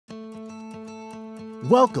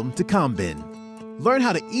Welcome to Combin. Learn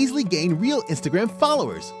how to easily gain real Instagram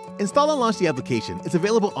followers. Install and launch the application. It's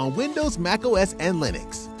available on Windows, macOS, and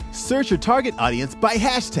Linux. Search your target audience by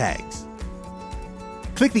hashtags.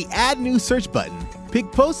 Click the Add New Search button,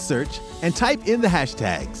 pick Post Search, and type in the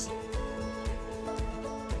hashtags.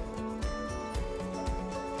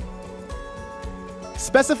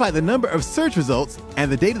 Specify the number of search results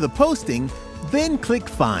and the date of the posting, then click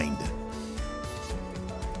Find.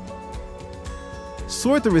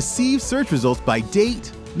 Sort the received search results by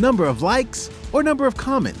date, number of likes, or number of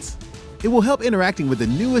comments. It will help interacting with the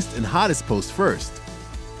newest and hottest posts first.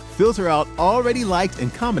 Filter out already liked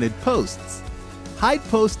and commented posts. Hide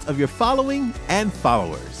posts of your following and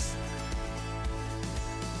followers.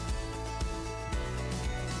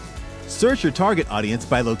 Search your target audience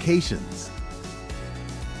by locations.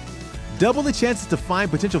 Double the chances to find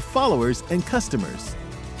potential followers and customers.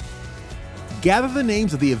 Gather the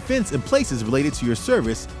names of the events and places related to your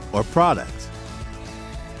service or product.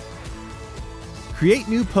 Create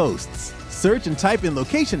new posts. Search and type in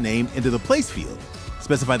location name into the place field.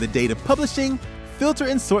 Specify the date of publishing. Filter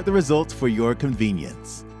and sort the results for your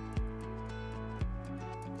convenience.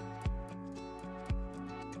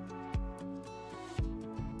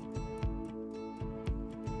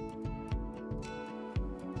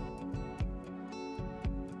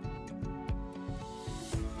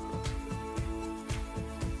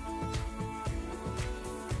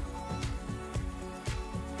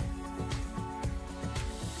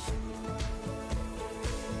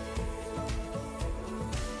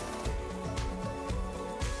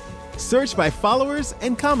 Search by followers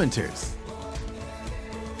and commenters.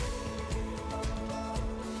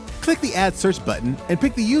 Click the Add Search button and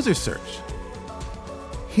pick the user search.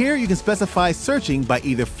 Here you can specify searching by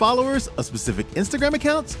either followers of specific Instagram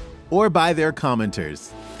accounts or by their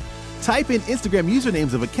commenters. Type in Instagram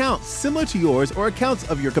usernames of accounts similar to yours or accounts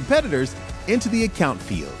of your competitors into the account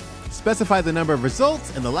field. Specify the number of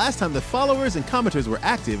results and the last time the followers and commenters were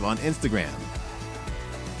active on Instagram.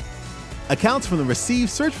 Accounts from the received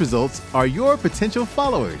search results are your potential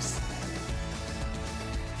followers.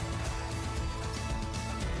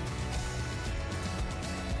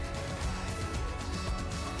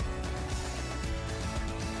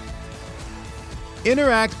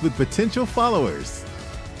 Interact with potential followers.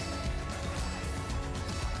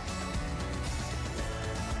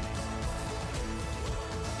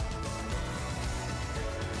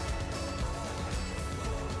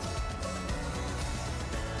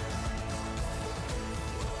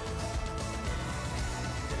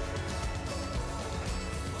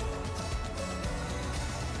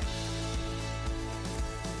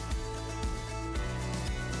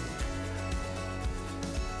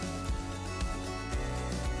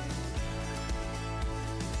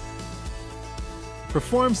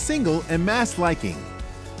 Perform single and mass liking.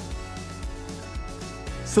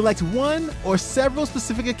 Select one or several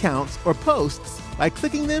specific accounts or posts by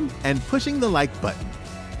clicking them and pushing the like button.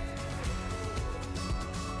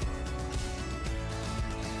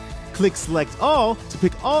 Click Select All to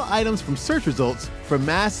pick all items from search results for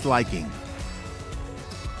mass liking.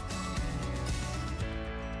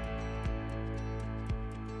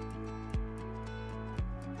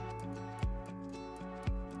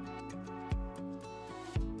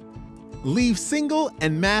 Leave single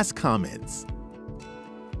and mass comments.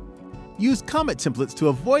 Use comment templates to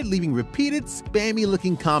avoid leaving repeated,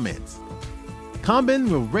 spammy-looking comments.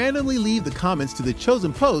 Combin will randomly leave the comments to the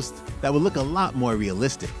chosen post that will look a lot more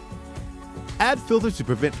realistic. Add filters to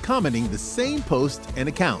prevent commenting the same post and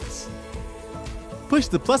accounts. Push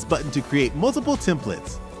the plus button to create multiple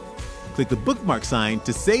templates. Click the bookmark sign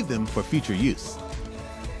to save them for future use.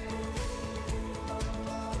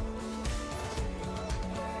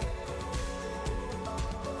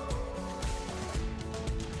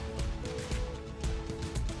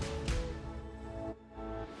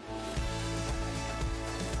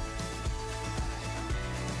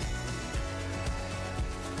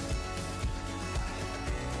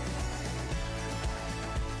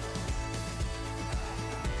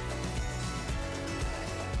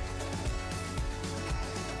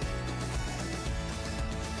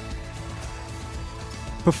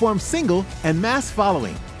 Perform single and mass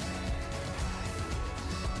following.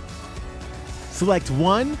 Select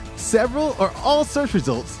one, several, or all search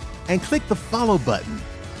results and click the follow button.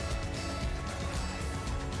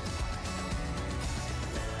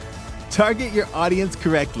 Target your audience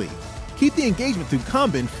correctly. Keep the engagement through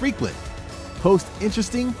Combin frequent. Post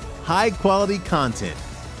interesting, high-quality content.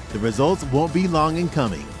 The results won't be long in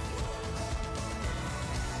coming.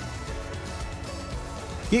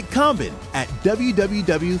 Get Combin at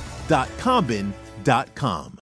www.combin.com.